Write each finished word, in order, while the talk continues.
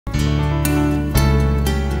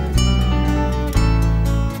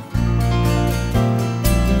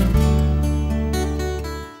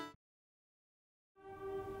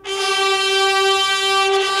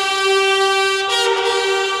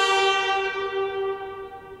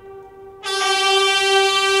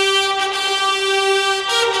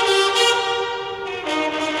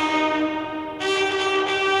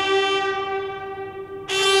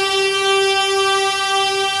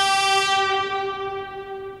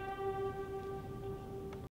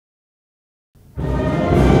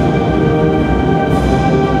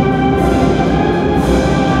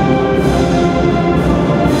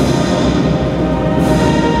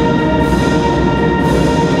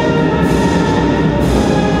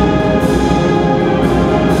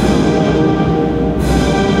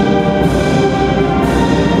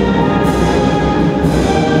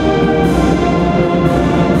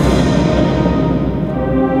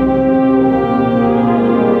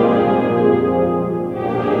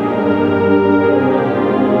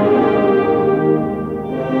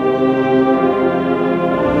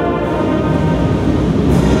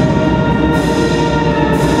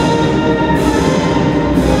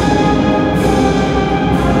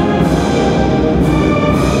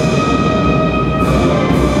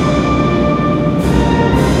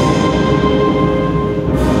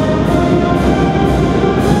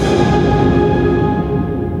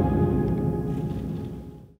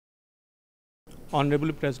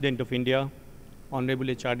Honorable President of India, Honorable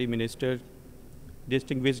HRD Minister,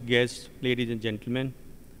 distinguished guests, ladies and gentlemen,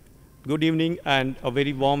 good evening and a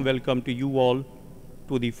very warm welcome to you all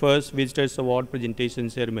to the first Visitors Award presentation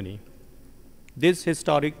ceremony. This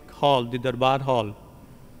historic hall, the Darbar Hall,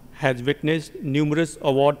 has witnessed numerous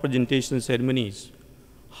award presentation ceremonies.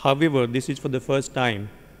 However, this is for the first time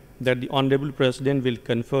that the Honorable President will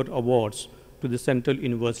confer awards to the central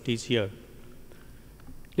universities here.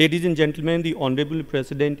 Ladies and gentlemen, the Honorable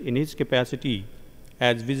President, in his capacity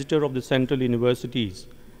as visitor of the central universities,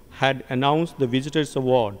 had announced the Visitors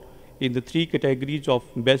Award in the three categories of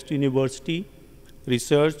Best University,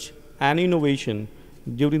 Research, and Innovation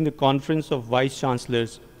during the Conference of Vice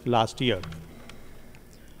Chancellors last year.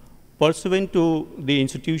 Pursuant to the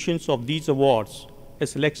institutions of these awards, a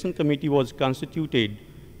selection committee was constituted,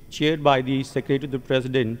 chaired by the Secretary to the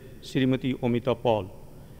President, Srimati Amita.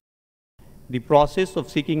 The process of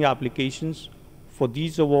seeking applications for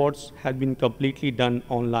these awards had been completely done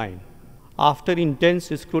online. After intense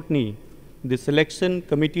scrutiny, the selection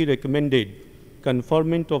committee recommended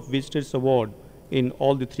conferment of Visitors Award in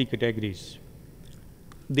all the three categories.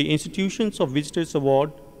 The institutions of Visitors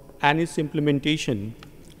Award and its implementation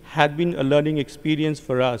had been a learning experience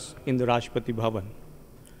for us in the Rashtrapati Bhavan.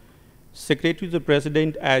 Secretary to the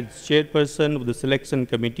President, as chairperson of the selection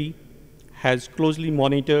committee, has closely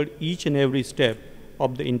monitored each and every step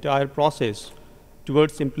of the entire process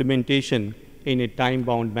towards implementation in a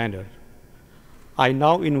time-bound manner. I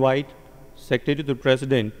now invite Secretary to the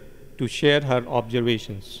President to share her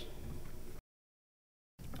observations.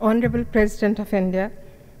 Honorable President of India,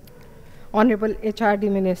 Honorable HRD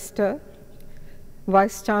Minister,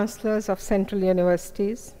 Vice Chancellors of Central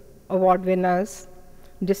Universities, award winners,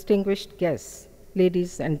 distinguished guests,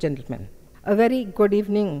 ladies and gentlemen. A very good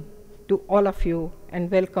evening to all of you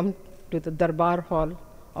and welcome to the Darbar Hall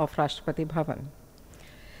of Rashtrapati Bhavan.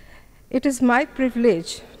 It is my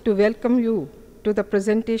privilege to welcome you to the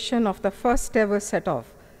presentation of the first ever set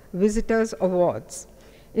of Visitors Awards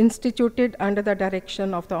instituted under the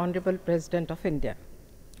direction of the Honorable President of India.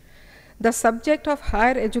 The subject of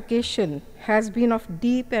higher education has been of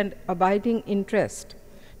deep and abiding interest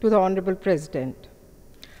to the Honorable President.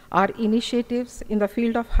 Our initiatives in the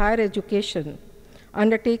field of higher education,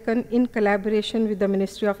 undertaken in collaboration with the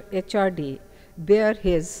Ministry of HRD, bear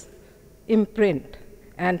his imprint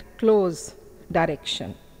and close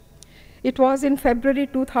direction. It was in February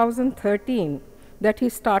 2013 that he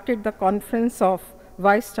started the Conference of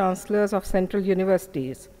Vice Chancellors of Central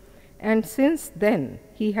Universities, and since then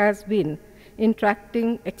he has been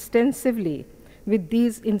interacting extensively with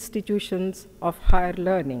these institutions of higher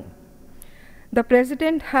learning. The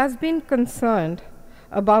President has been concerned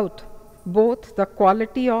about both the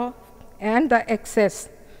quality of and the access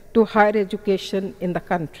to higher education in the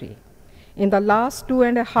country. In the last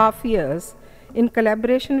 2.5 years, in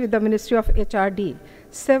collaboration with the Ministry of HRD,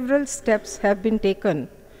 several steps have been taken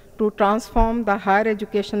to transform the higher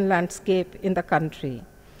education landscape in the country.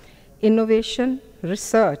 Innovation,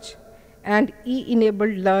 research, and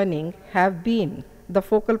e-enabled learning have been the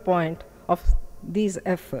focal point of these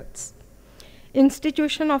efforts.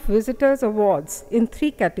 Institution of Visitors Awards in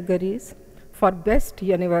three categories: for Best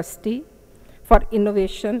University, for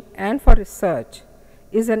Innovation, and for Research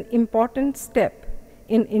is an important step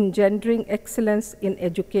in engendering excellence in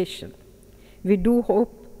education. We do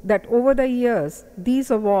hope that over the years,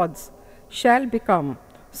 these awards shall become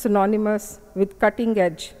synonymous with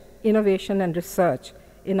cutting-edge innovation and research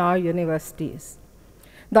in our universities.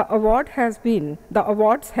 The awards have been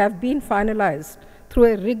finalized through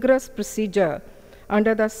a rigorous procedure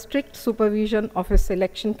under the strict supervision of a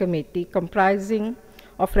selection committee comprising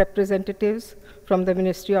of representatives from the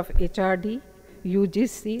Ministry of HRD,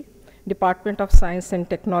 UGC, Department of Science and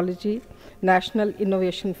Technology, National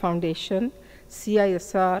Innovation Foundation,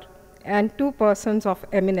 CISR, and two persons of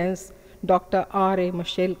eminence, Dr. R.A.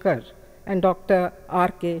 Mashelkar and Dr.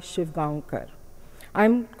 R.K. Shivgaonkar. I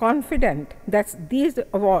am confident that these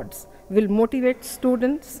awards will motivate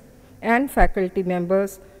students and faculty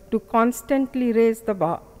members to constantly raise the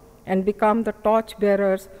bar and become the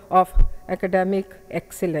torchbearers of academic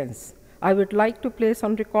excellence. I would like to place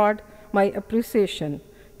on record my appreciation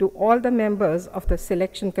to all the members of the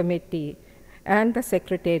selection committee and the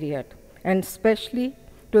secretariat, and especially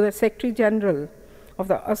to the Secretary General of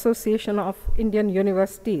the Association of Indian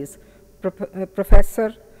Universities,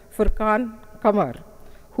 Professor Furqan Qamar,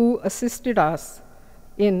 who assisted us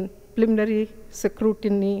in preliminary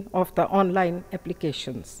scrutiny of the online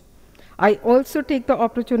applications. I also take the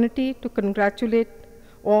opportunity to congratulate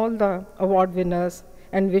all the award winners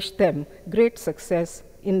and wish them great success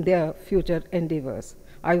in their future endeavors.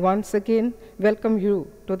 I once again welcome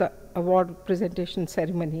you to the award presentation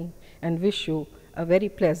ceremony and wish you a very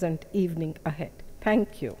pleasant evening ahead.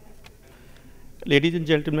 Thank you. Ladies and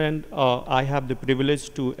gentlemen, I have the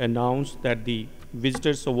privilege to announce that the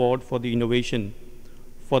Visitors Award for the Innovation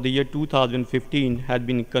for the year 2015 has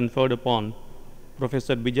been conferred upon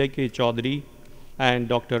Professor Vijay K. Chaudhary and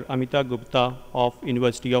Dr. Amita Gupta of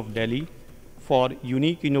University of Delhi for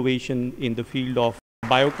unique innovation in the field of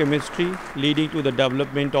biochemistry, leading to the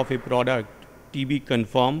development of a product, TB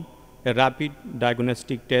Confirm, a rapid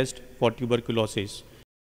diagnostic test for tuberculosis.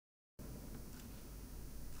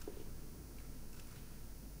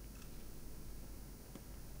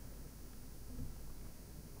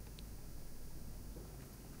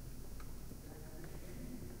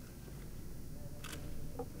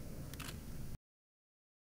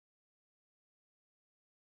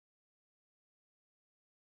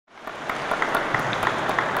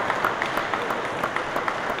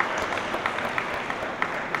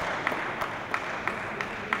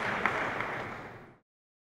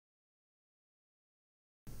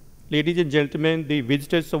 Ladies and gentlemen, the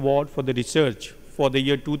Visitors Award for the Research for the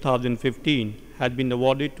year 2015 has been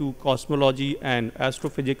awarded to Cosmology and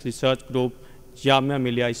Astrophysics Research Group, Jamia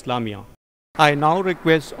Millia Islamia. I now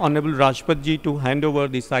request Honorable Rashtrapati Ji to hand over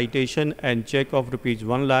the citation and check of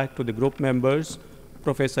 ₹1 lakh to the group members,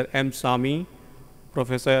 Professor M. Sami,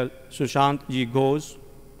 Professor Sushant G. Ghosh,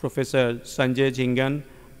 Professor Sanjay Jhingan,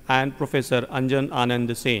 and Professor Anjan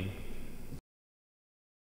Ananda Sen.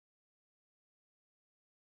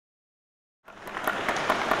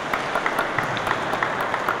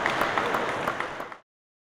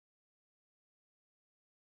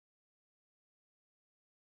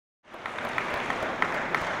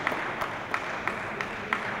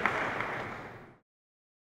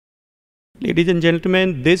 Ladies and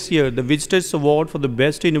gentlemen, this year the Visitors Award for the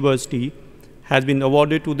Best University has been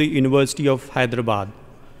awarded to the University of Hyderabad.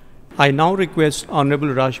 I now request Honorable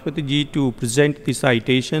Rashtrapati Ji to present the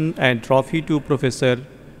citation and trophy to Professor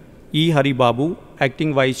E. Hari Babu,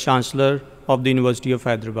 Acting Vice Chancellor of the University of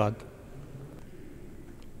Hyderabad.